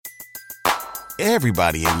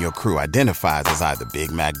Everybody in your crew identifies as either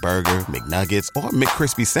Big Mac Burger, McNuggets, or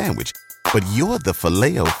McCrispy Sandwich. But you're the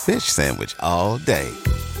Filet-O-Fish Sandwich all day.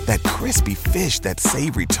 That crispy fish, that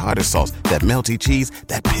savory tartar sauce, that melty cheese,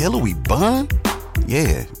 that pillowy bun.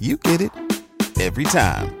 Yeah, you get it. Every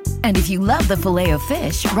time. And if you love the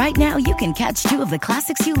Filet-O-Fish, right now you can catch two of the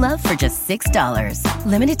classics you love for just $6.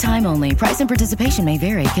 Limited time only. Price and participation may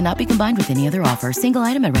vary. Cannot be combined with any other offer. Single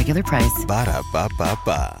item at regular price.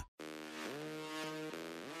 Ba-da-ba-ba-ba.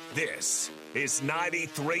 This is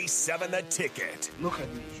 93.7 The Ticket. Look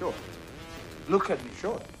at me, sure. Look at me,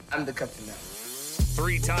 sure. I'm the captain now.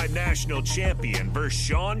 Three-time national champion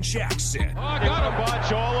Vershawn Jackson. Oh, got a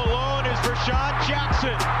bunch all alone is Vershawn Jackson.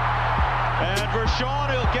 And Vershawn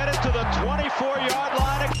will get it to the 24-yard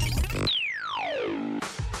line.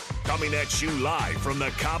 Coming at you live from the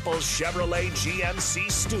Coppels Chevrolet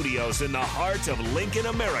GMC studios in the heart of Lincoln,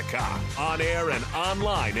 America. On air and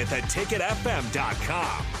online at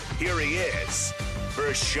theticketfm.com. Here he is,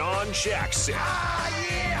 Vershawn Jackson.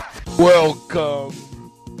 Yeah!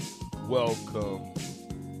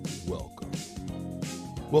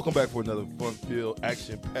 Welcome back for another fun-filled,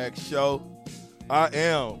 action-packed show. I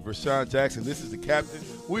am Vershawn Jackson. This is the captain.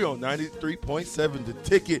 We on 93.7 The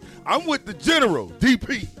Ticket. I'm with the General,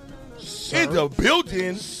 DP. Sir? In the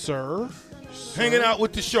building. Sir? Hanging out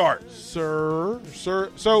with the Sharks. Sir.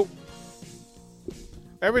 So,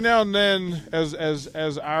 every now and then,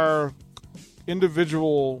 as our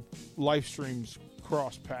individual life streams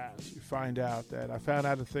cross paths, you find out that I found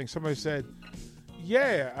out a thing. Somebody said,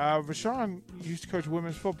 Vershawn used to coach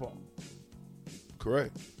women's football.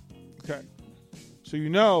 Correct. Okay. So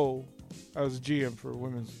I was a GM for a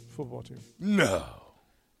women's football team. No.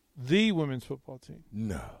 The women's football team.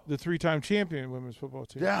 No. The three-time champion women's football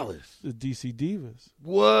team. Dallas. The DC Divas.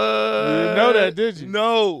 What? You didn't know that, did you?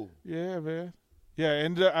 No. Yeah, man. Yeah,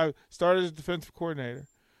 I started as defensive coordinator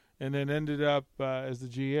and then ended up as the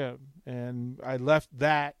GM. And I left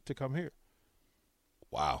that to come here.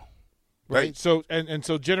 Wow. Right? So and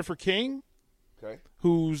so Jennifer King, okay,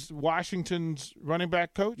 who's Washington's running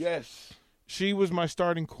back coach. Yes. She was my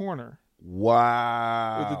starting corner.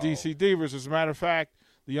 Wow. With the DC Divas. As a matter of fact,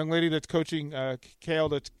 the young lady that's coaching, Kale,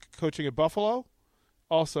 that's coaching at Buffalo,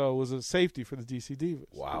 also was a safety for the DC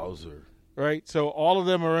Divas. Wowzer. Right? So all of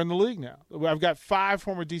them are in the league now. I've got 5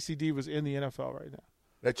 former DC Divas in the NFL right now.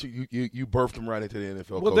 That you birthed them right into the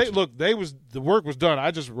NFL. Well, the work was done.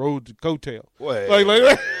 I just rode the coattail. Wait.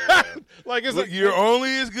 Like it's like you're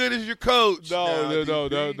only as good as your coach. No.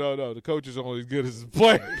 The coach is only as good as his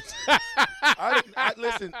players.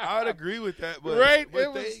 Listen, I'd agree with that, but right?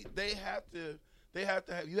 But they have to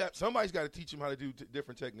have somebody's got to teach them how to do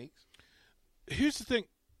different techniques. Here's the thing,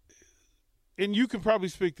 and you can probably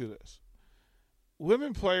speak to this.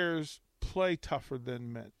 Women players play tougher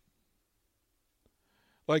than men.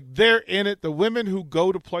 Like, they're in it. The women who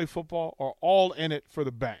go to play football are all in it for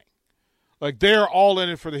the bang. Like, they're all in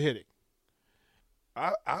it for the hitting.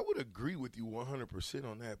 I would agree with you 100%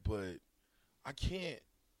 on that, but I can't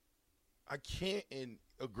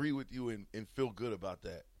agree with you and feel good about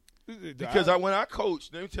that. Because when I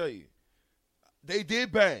coached, let me tell you, they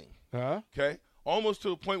did bang. Okay? Almost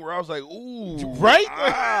to a point where I was like, ooh. Right?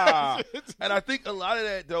 And I think a lot of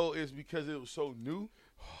that, though, is because it was so new.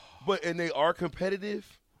 And they are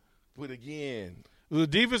competitive. But again, the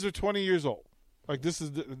Divas are 20 years old. Like, this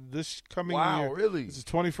is this coming year. Wow, really? It's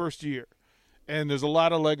the 21st year. And there's a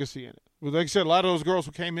lot of legacy in it. But like I said, a lot of those girls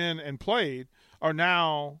who came in and played are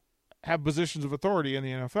now have positions of authority in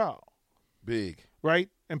the NFL. Big. Right?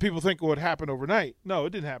 And people think, well, it happened overnight. No,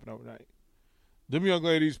 it didn't happen overnight. Them young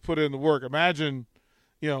ladies put in the work. Imagine,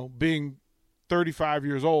 being 35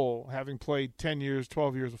 years old, having played 10 years,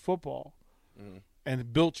 12 years of football,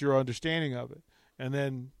 and built your understanding of it, and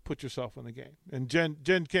then put yourself in the game. And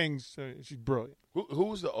Jen King's, she's brilliant. Who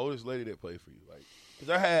was the oldest lady that played for you? Like,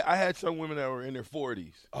 because I had some women that were in their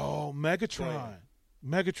 40s. Oh, Megatron.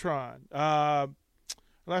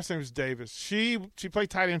 Last name was Davis. She played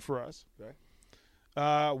tight end for us. Okay.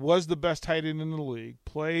 Was the best tight end in the league.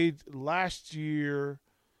 Played last year.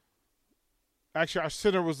 Actually, our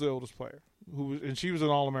center was the oldest player, and she was an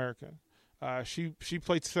All-American. She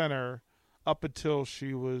played center up until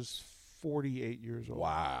she was 48 years old.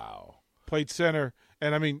 Wow. Played center,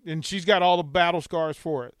 and she's got all the battle scars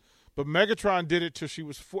for it. But Megatron did it till she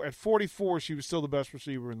was at 44. She was still the best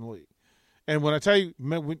receiver in the league. And when I tell you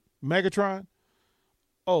Megatron,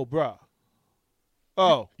 oh, bruh.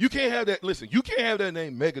 Oh. You can't have that. Listen, you can't have that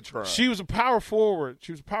name Megatron. She was a power forward.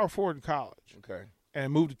 She was a power forward in college. Okay.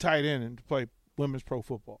 And moved to tight end and to play women's pro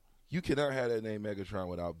football. You cannot have that name Megatron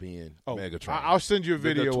without being Megatron. I'll send you a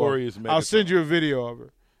video. Notorious Megatron. I'll send you a video of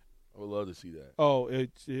her. would love to see that. Oh,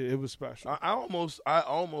 it was special. I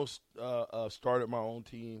almost started my own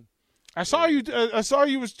team. I saw you. I saw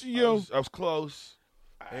you was I was close,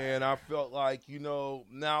 and I felt like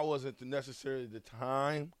now wasn't necessarily the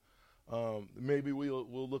time. Maybe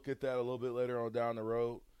we'll look at that a little bit later on down the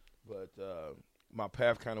road, but my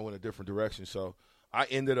path kind of went a different direction. So I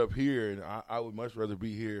ended up here, and I would much rather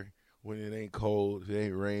be here when it ain't cold, it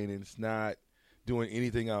ain't raining, it's not doing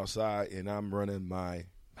anything outside, and I'm running my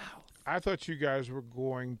mouth. I thought you guys were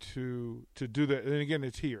going to do that, and again,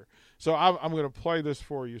 it's here. So I'm going to play this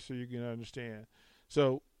for you so you can understand.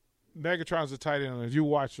 So Megatron's the tight end, and you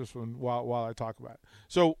watch this one while I talk about it.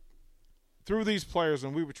 So through these players,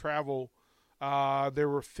 and we would travel, there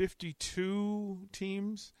were 52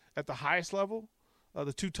 teams at the highest level,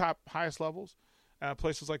 the two top highest levels,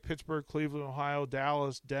 places like Pittsburgh, Cleveland, Ohio,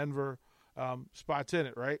 Dallas, Denver, spots in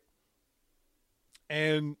it, right?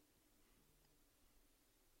 And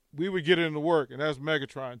we would get into work, and that's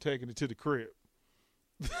Megatron taking it to the crib.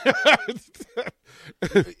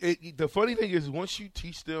 The funny thing is, once you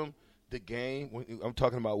teach them the game, I'm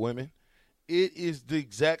talking about women, it is the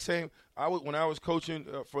exact same. When I was coaching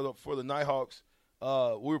for the Nighthawks, we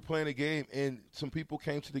were playing a game, and some people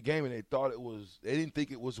came to the game, and they didn't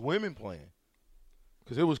think it was women playing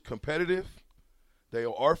because it was competitive. They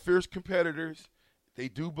are fierce competitors. They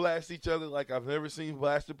do blast each other like I've never seen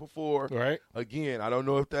blasted before. Right. Again, I don't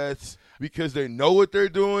know if that's because they know what they're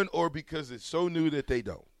doing or because it's so new that they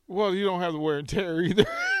don't. Well, you don't have the wear and tear either.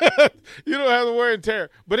 You don't have the wear and tear.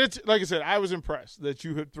 But it's like I said, I was impressed that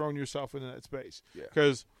you had thrown yourself into that space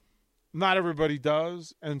because not everybody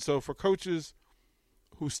does. And so for coaches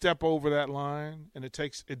who step over that line, and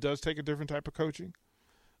it does take a different type of coaching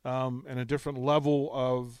and a different level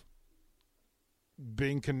of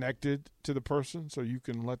being connected to the person so you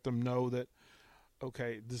can let them know that,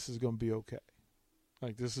 okay, this is going to be okay.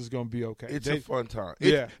 Like, this is going to be okay. It's a fun time.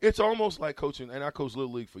 It's almost like coaching, and I coached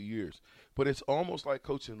Little League for years, but it's almost like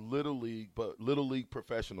coaching Little League, but Little League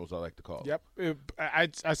professionals, I like to call it. Yep.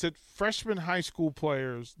 I said freshman high school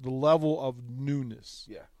players, the level of newness.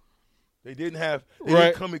 Yeah. They didn't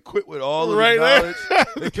come equipped with all of the knowledge.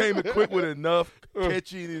 They came equipped with enough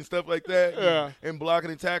catching and stuff like that and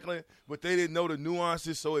blocking and tackling, but they didn't know the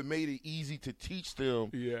nuances, so it made it easy to teach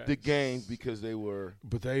them the game because they were.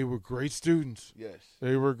 But they were great students. Yes.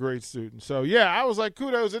 They were great students. So, I was like,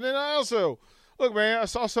 kudos. And then I also, look, man, I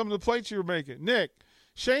saw some of the plates you were making. Nick,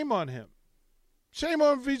 shame on him. Shame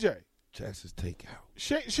on VJ. Jackson's takeout.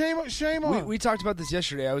 Shame on. We talked about this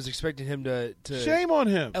yesterday. I was expecting him to shame on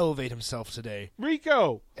him. Elevate himself today.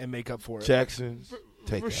 Rico. And make up for it. Jackson's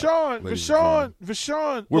takeout.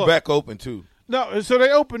 Vashawn. We're back open, too. No, so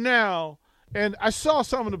they open now, and I saw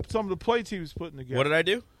some of the plates he was putting together. What did I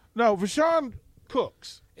do? No, Vashawn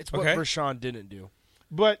cooks. It's what Vashawn didn't do.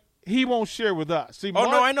 But he won't share with us. See,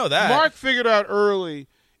 no, I know that. Mark figured out early,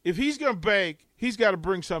 if he's going to bake, he's got to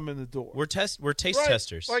bring something in the door. We're taste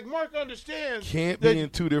testers. Like Mark understands. Can't be in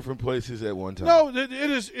two different places at one time. No, it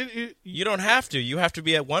is. You don't have to. You have to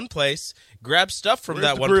be at one place, grab stuff from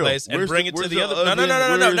that one place, and bring it to the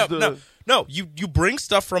other. No. You bring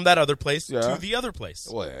stuff from that other place to the other place.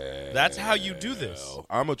 Well, that's how you do this.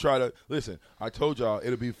 I'm gonna try to listen. I told y'all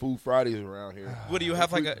it'll be Food Fridays around here. What do you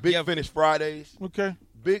have? Like a Big Finish Fridays. Okay.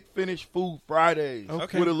 Big Finish Food Fridays.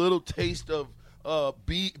 Okay. With a little taste of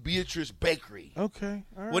Beatrice Bakery. Okay.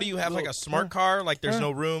 All right. What do you have? Like a smart car? Like there's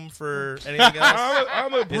no room for anything else?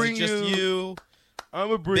 I'm gonna bring Is it just you? I'm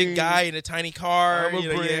gonna bring big guy in a tiny car. You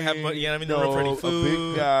don't have no room for any food. A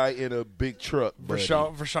big guy in a big truck.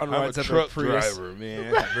 Vershawn rides up truck a Prius. driver,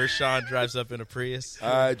 man. Vershawn drives up in a Prius.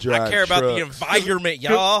 I care about the environment,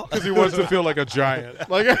 y'all. Because he wants to feel like a giant.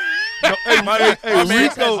 Like. Rico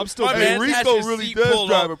really does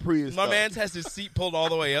drive a Prius. My man has his seat pulled all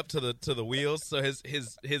the way up to the wheels, so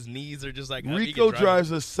his knees are just like. Rico drives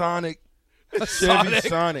a Sonic, Chevy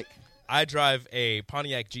Sonic. I drive a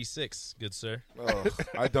Pontiac G6, good sir. Oh,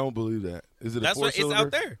 I don't believe that. Is it a four-cylinder? It's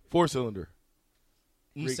out there. 4-cylinder.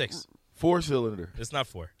 6. 4-cylinder. It's not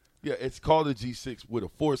 4. Yeah, it's called a G6 with a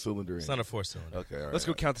 4-cylinder in it. It's not a 4-cylinder. Okay, all right. Let's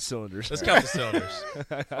go count the cylinders. Let's count the cylinders.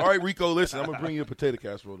 All right, Rico, listen, I'm going to bring you a potato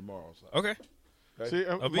casserole tomorrow. So. Okay. See,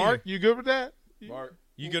 Mark, you good with that? Mark,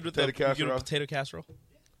 you good with potato casserole?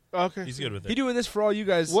 Okay. He's good with it. He's doing this for all you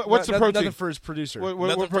guys. What's the protein? Nothing for his producer.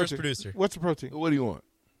 Nothing for his producer. What's the protein? What do you want?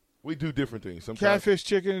 We do different things. Sometimes catfish,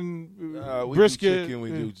 chicken, we brisket. do chicken,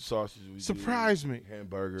 we do sausage. Surprise me.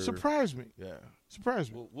 Hamburger. Surprise me. Yeah.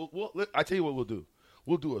 Surprise me. I tell you what we'll do.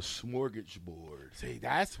 We'll do a smorgasbord. See,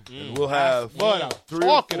 that's and we'll have what I'm 3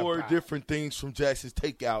 or 4 different things from Jackson's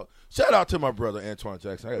Takeout. Shout out to my brother Antoine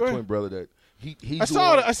Jackson. I got a twin brother that He's I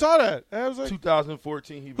saw that. I was like,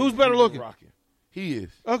 2014. Who's better looking? Rocking. He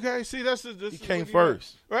is. Okay, see, he came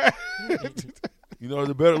first. Right. You know,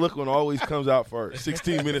 the better look one always comes out first,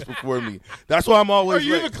 16 minutes before me. That's why I'm always. Are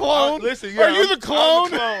you late. the clone? Listen, Are you the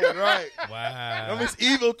clone? I'm the clone, right? Wow. I'm his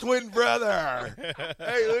evil twin brother.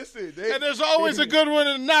 Hey, listen. And there's always a good one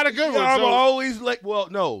and not a good one. I'm always like, well,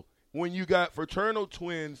 no. When you got fraternal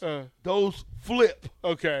twins, those flip.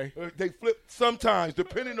 Okay. They flip sometimes,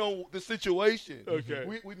 depending on the situation. Okay.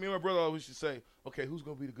 Me and my brother always used to say, okay, who's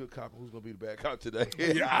going to be the good cop and who's going to be the bad cop today?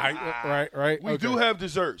 Right. We do have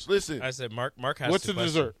desserts. Listen. I said Mark has What's the the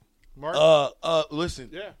dessert? Mark? Listen.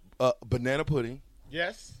 Yeah. Banana pudding.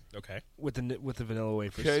 Yes. Okay. With the vanilla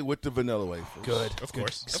wafers. Okay, with the vanilla wafers. Good. Of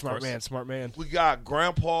course. Smart man. We got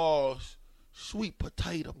Grandpa's sweet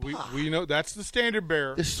potato pie. We know that's the standard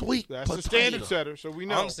bearer. The sweet That's potato. the standard setter, so we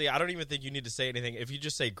know. Honestly, I don't even think you need to say anything. If you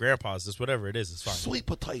just say Grandpa's, just whatever it is, it's fine. Sweet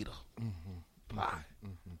potato pie.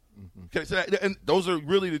 Okay, so and those are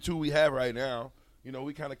really the two we have right now. You know,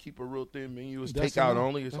 we kind of keep a real thin menu. It's takeout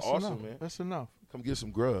only. It's awesome, enough. man. That's enough. Come get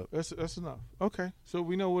some grub. That's enough. Okay, so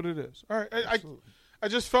we know what it is. All right. I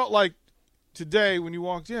just felt like today when you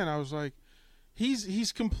walked in, I was like,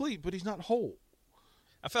 he's complete, but he's not whole.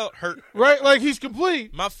 I felt hurt. Right, like he's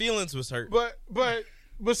complete. My feelings was hurt.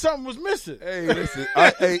 But something was missing. Hey, listen.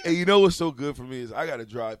 Hey, you know what's so good for me is I got to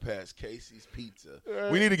drive past Casey's Pizza.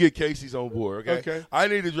 We need to get Casey's on board, okay? I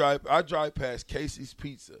drive past Casey's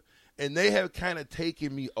Pizza, and they have kind of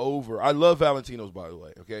taken me over. I love Valentino's, by the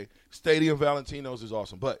way, okay? Stadium Valentino's is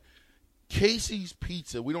awesome. But Casey's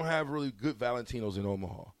Pizza, we don't have really good Valentino's in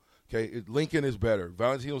Omaha. Okay, Lincoln is better.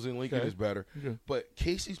 Valentino's in Lincoln is better. Okay. But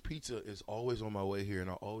Casey's Pizza is always on my way here, and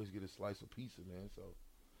I always get a slice of pizza, man. So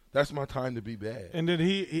that's my time to be bad. And then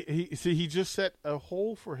he just set a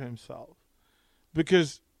hole for himself.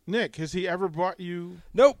 Because, Nick, has he ever bought you?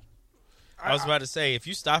 Nope. I was about to say, if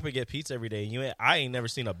you stop and get pizza every day, I ain't never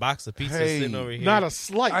seen a box of pizza sitting over here. Not a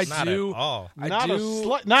slice. Not at all. Not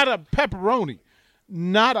a pepperoni.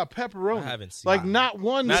 Not a pepperoni. I haven't seen like not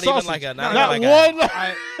one. Not sausage. even like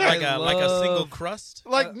a single crust.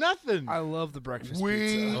 Like nothing. I love the breakfast we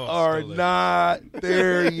pizza. are not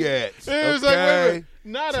there yet. It was okay?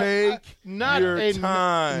 Not your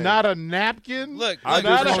time. Not a napkin. Look, I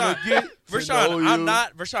just want to get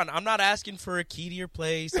Vershawn, I'm not asking for a key to your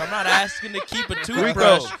place. I'm not asking to keep a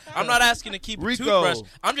toothbrush. I'm not asking to keep a toothbrush.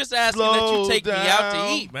 I'm just asking that you take me out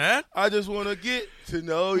to eat, man. I just want to get to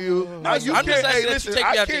know you. I'm just asking that you take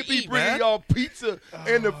me out to eat, man. I can't be bringing y'all pizza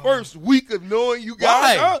in the first week of knowing you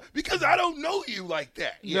guys. Why? Because I don't know you like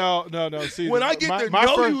that. No. See, when I get to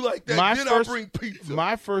know you like that, then I bring pizza.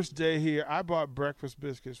 My first day here, I bought breakfast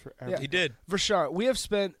biscuits for everyone. Yeah, he did. Vershawn, we have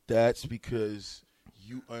spent. That's because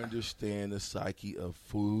you understand the psyche of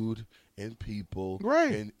food and people,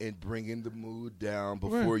 right? And bringing the mood down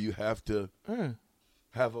before you have to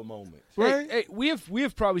have a moment. Right? Hey, we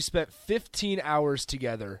have probably spent 15 hours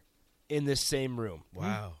together in this same room.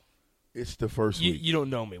 Wow. It's the first week. You don't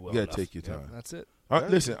know me well. You got to take your time. Yeah, that's it.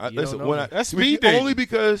 Listen. That's speed dating. Only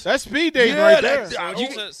because that's speed dating right there.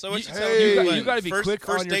 You got to be quick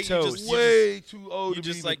on your toes. Way too old to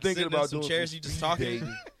be like thinking about some doing chairs. You just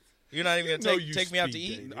talking. You're not even going to take me out to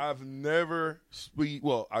eat? I've never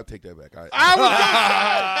Well, I'll take that back.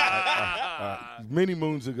 Many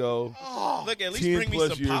moons ago. Look, at least bring me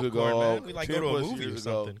some popcorn, man. We go to a movie or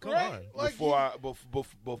something. Come on.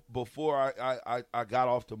 Before I got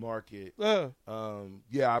off the market,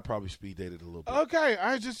 I probably speed dated a little bit. Okay,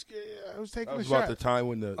 I was taking a shot. About the time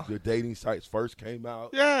when the dating sites first came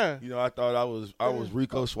out. Yeah. You know, I thought I was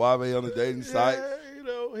Rico Suave on the dating site. You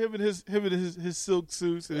know, him and his silk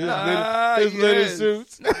suits and his linen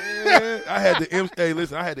suits. I had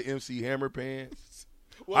the MC Hammer pants.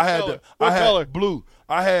 What color? Blue.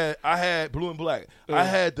 I had blue and black. I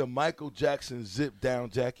had the Michael Jackson zip down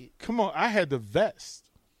jacket. Come on, I had the vest.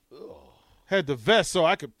 Had the vest so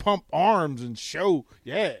I could pump arms and show.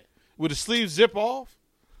 Yeah, with the sleeves zip off.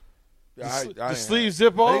 The sleeves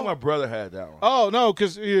zip off. I think my brother had that one. Oh no,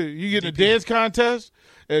 because you get in a dance contest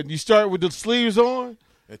and you start with the sleeves on,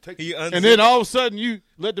 and then all of a sudden you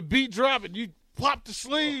let the beat drop and you plop the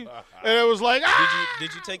sleeve, and it was like,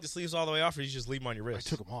 Did you take the sleeves all the way off, or did you just leave them on your wrist? I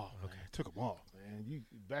took them off. Okay, took them off, man.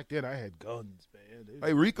 Back then I had guns, man.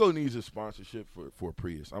 Hey, Rico needs a sponsorship for a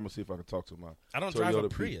Prius. I'm gonna see if I can talk to my. I don't drive a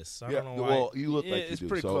Prius. I don't know why. Well, you look like you do. It's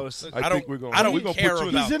pretty close. I think we're gonna. I don't care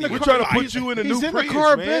put you about. we're trying to put you in a new Prius, He's in the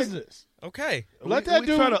car man. business. Okay. Let that dude.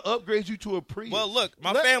 We're trying to upgrade you to a Prius. Well, look,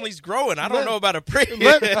 my family's growing. I don't know about a Prius.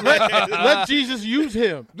 Let Jesus use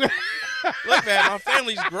him. Look, man, my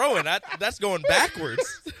family's growing. That's going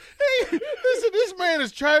backwards. Hey, listen, this man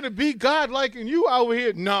is trying to be God-like, and you over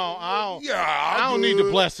here. No, I don't need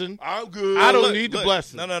the blessing. I'm good. I don't need the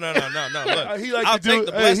blessing. No. Look, he like I'll to do. take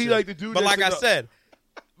the blessing. He like to do. But like I said,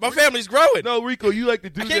 my family's growing. No, Rico, you like to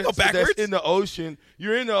do I can't this go backwards. that's in the ocean.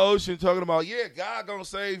 You're in the ocean talking about, yeah, God gonna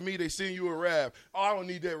save me. They send you a raft. Oh, I don't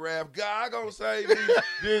need that raft. God gonna save me.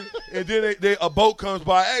 then a boat comes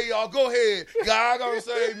by. Hey, y'all, go ahead. God gonna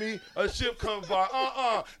save me. A ship comes by.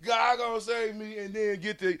 God gonna save me. And then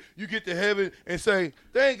you get to heaven and say,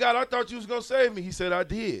 dang, God, I thought you was gonna save me. He said, I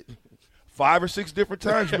did. 5 or 6 different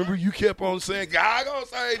times. Remember, you kept on saying, God gonna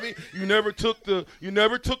save me. You never took the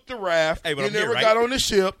raft. Hey, but you I'm never here, right? got on the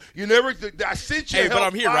ship. You never I sent you Hey, but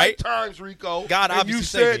I'm here, 5 right? times, Rico. God and obviously you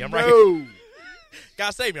saved said me. I'm no. right here.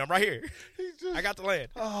 God save me. I'm right here. I got the land.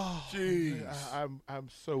 Oh, jeez. I'm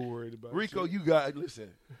so worried about Rico, you. you got listen.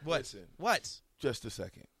 What? Listen. What? Just a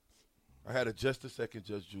second. I had a just a second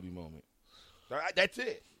Judge Judy moment. That's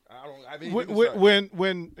it.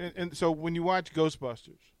 So when you watch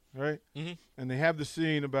Ghostbusters, right? Mm-hmm. And they have the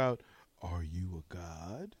scene about, are you a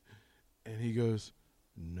god? And he goes,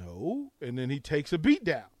 no. And then he takes a beat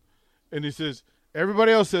down. And he says,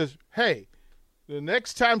 everybody else says, hey, the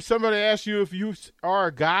next time somebody asks you if you are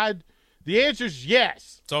a god, the answer is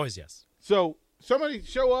yes. It's always yes. So somebody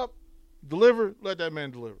show up, deliver, let that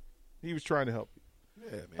man deliver. He was trying to help you.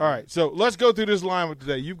 Yeah, man. All right, so let's go through this lineup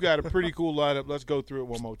today. You've got a pretty cool lineup. Let's go through it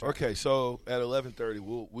one more time. Okay, so at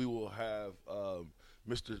 11:30, we will have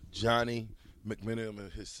Mr. Johnny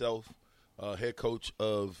McMenamin himself, head coach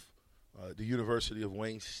of the University of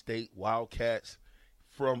Wayne State Wildcats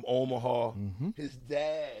from Omaha. Mm-hmm. His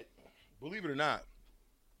dad, believe it or not,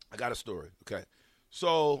 I got a story. Okay,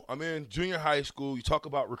 so I'm in junior high school. You talk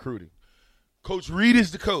about recruiting. Coach Reed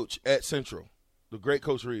is the coach at Central. The great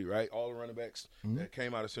Coach Reed, right? All the running backs that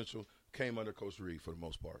came out of Central came under Coach Reed for the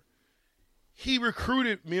most part. He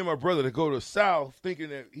recruited me and my brother to go to the South thinking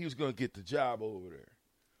that he was going to get the job over there.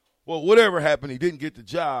 Well, whatever happened, he didn't get the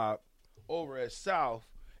job over at South,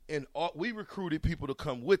 and we recruited people to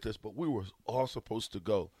come with us, but we were all supposed to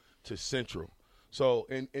go to Central. So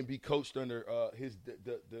and be coached under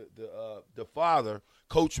the father,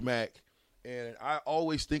 Coach Mack. And I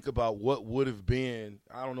always think about what would have been.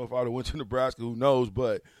 I don't know if I would have went to Nebraska, who knows,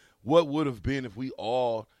 but what would have been if we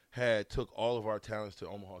all had took all of our talents to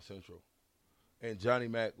Omaha Central. And Johnny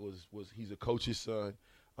Mack he's a coach's son.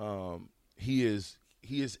 He is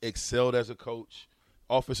excelled as a coach,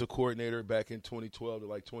 offensive coordinator back in 2012 to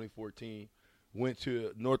like 2014. Went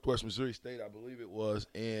to Northwest Missouri State, I believe it was,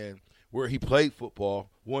 and where he played football,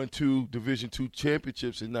 won 2 Division II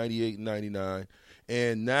championships in 98 and 99.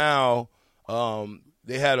 And now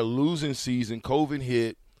they had a losing season. COVID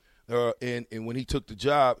hit, and when he took the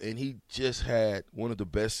job, and he just had one of the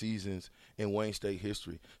best seasons in Wayne State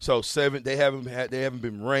history. So they haven't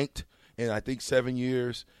been ranked in I think 7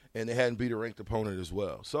 years, and they hadn't beat a ranked opponent as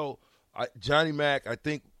well. So Johnny Mack, I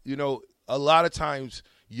think a lot of times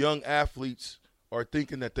young athletes are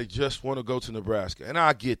thinking that they just want to go to Nebraska, and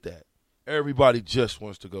I get that. Everybody just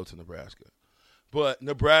wants to go to Nebraska. But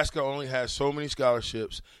Nebraska only has so many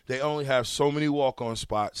scholarships. They only have so many walk-on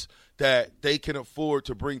spots that they can afford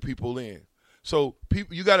to bring people in. So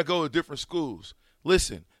you got to go to different schools.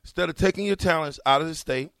 Listen, instead of taking your talents out of the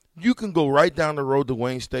state, you can go right down the road to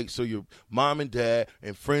Wayne State so your mom and dad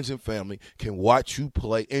and friends and family can watch you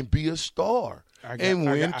play and be a star and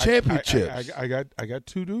win championships. I got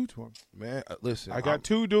 2 dudes for him. Man, listen. I got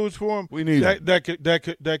 2 dudes for him. We need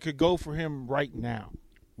that could go for him right now.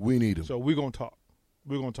 We need him. So we're going to talk.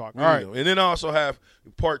 We're going to talk. All right. And then I also have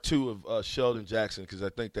part 2 of Sheldon Jackson, because I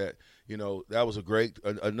think that, that was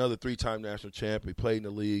another 3-time national champ. He played in the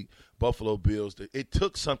league, Buffalo Bills. It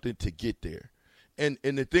took something to get there. And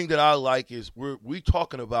the thing that I like is we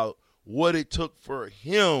talking about what it took for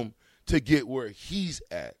him to get where he's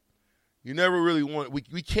at. You never really want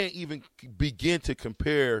 – we can't even begin to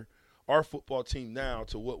compare our football team now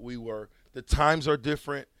to what we were. The times are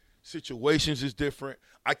different. Situations is different.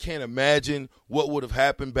 I can't imagine what would have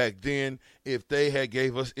happened back then if they had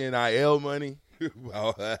gave us NIL money.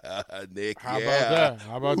 Nick, How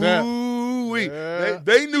about that? Ooh, yeah.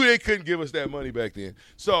 They knew they couldn't give us that money back then.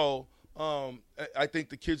 So I think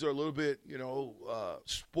the kids are a little bit,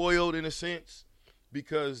 spoiled in a sense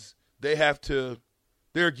because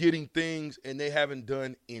they're getting things and they haven't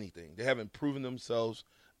done anything. They haven't proven themselves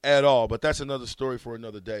at all. But that's another story for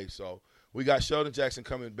another day. So we got Sheldon Jackson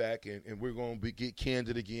coming back, and we're going to get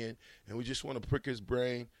candid again. And we just want to prick his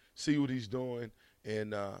brain, see what he's doing,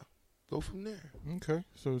 and go from there. Okay.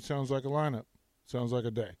 So it sounds like a lineup. Sounds like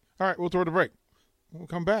a day. All right, we'll throw the break. We'll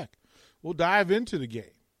come back. We'll dive into the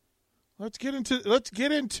game. Let's get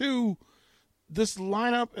into this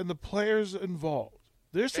lineup and the players involved.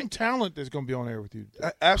 There's some talent that's going to be on air with you.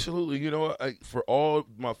 Absolutely. You know, for all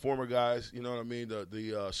my former guys, you know what I mean,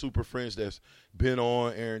 the super friends that's been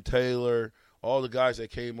on, Aaron Taylor, all the guys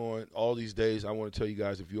that came on all these days, I want to tell you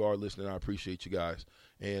guys, if you are listening, I appreciate you guys.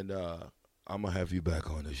 And I'm going to have you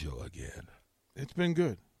back on the show again. It's been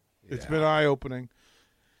good. Yeah. It's been eye-opening.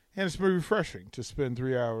 And it's been refreshing to spend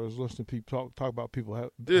 3 hours listening to people talk about people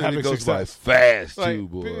having goes success. By fast, too,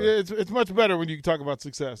 boy. It's much better when you can talk about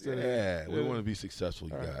success. Yeah, we want to be successful,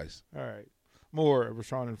 you guys. All right. More of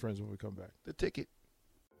Rashawn and Friends when we come back. The Ticket.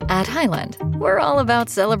 At Highland, we're all about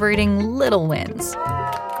celebrating little wins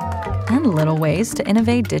and little ways to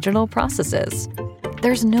innovate digital processes.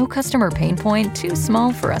 There's no customer pain point too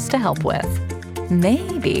small for us to help with.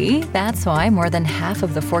 Maybe that's why more than half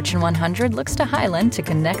of the Fortune 100 looks to Highland to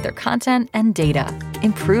connect their content and data,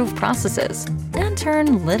 improve processes, and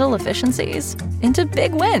turn little efficiencies into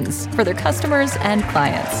big wins for their customers and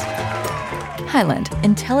clients. Highland,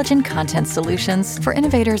 intelligent content solutions for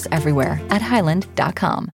innovators everywhere at highland.com.